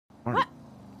Marty. What?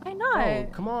 Why not? Oh,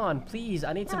 come on, please.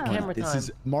 I need some camera time. This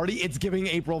is Marty. It's giving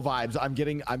April vibes. I'm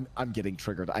getting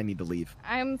triggered. I need to leave.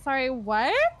 I'm sorry.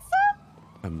 What?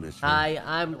 I miss you.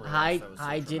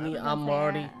 Hi, Ginny. I'm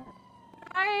Marty.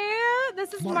 Hi.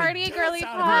 This is Marty, get Girly us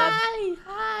out of Pop.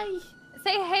 Hi.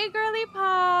 Say hey, Girly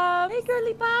Pop. Hey,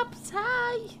 Girly Pops.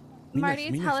 Hi.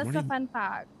 Marty, tell us a fun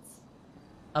fact.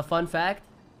 A fun fact?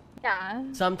 Yeah.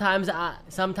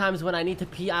 Sometimes when I need to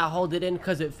pee, I hold it in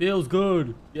because it feels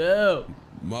good. Yeah.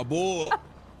 My boy.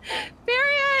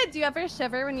 Period. Do you ever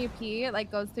shiver when you pee? It like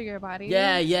goes through your body?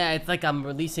 Yeah. It's like I'm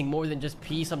releasing more than just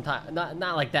pee sometimes.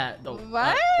 Not like that though.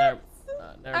 What?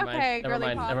 Never Okay, mind.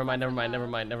 Girly Pop. Never mind.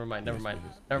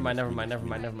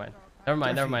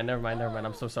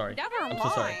 I'm so sorry. I'm so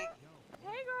sorry. Hey,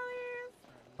 girlies.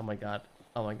 Oh my god.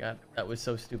 That was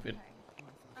so stupid.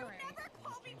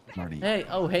 Marty. Hey,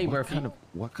 Murphy.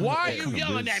 Why are you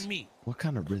yelling at me? What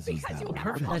kind of Riz is that?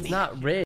 That's not Riz.